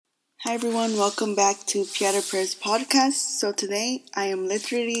Hi everyone, welcome back to Pieta Prayer's podcast. So today I am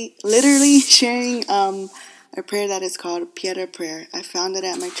literally sharing a prayer that is called Pieta Prayer. I found it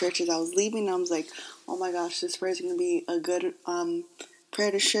at my church as I was leaving. I was like, oh my gosh, this prayer is going to be a good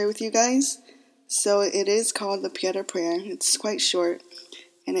prayer to share with you guys. So it is called the Pieta Prayer. It's quite short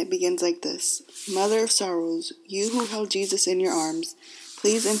and it begins like this. Mother of sorrows, you who held Jesus in your arms,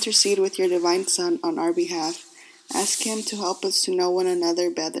 please intercede with your divine Son on our behalf. Ask him to help us to know one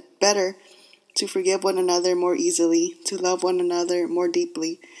another better, to forgive one another more easily, to love one another more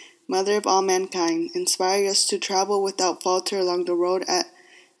deeply. Mother of all mankind, inspire us to travel without falter along the road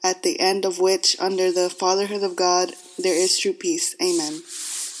at the end of which, under the fatherhood of God, there is true peace. Amen.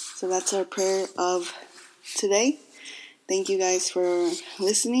 So that's our prayer of today. Thank you guys for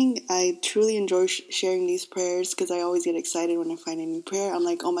listening. I truly enjoy sharing these prayers because I always get excited when I find a new prayer. I'm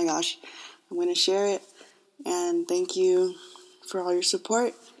like, oh my gosh, I'm going to share it. And thank you for all your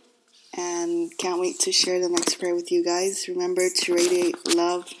support. And can't wait to share the next prayer with you guys. Remember to radiate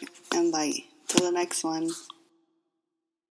love and light. Till the next one.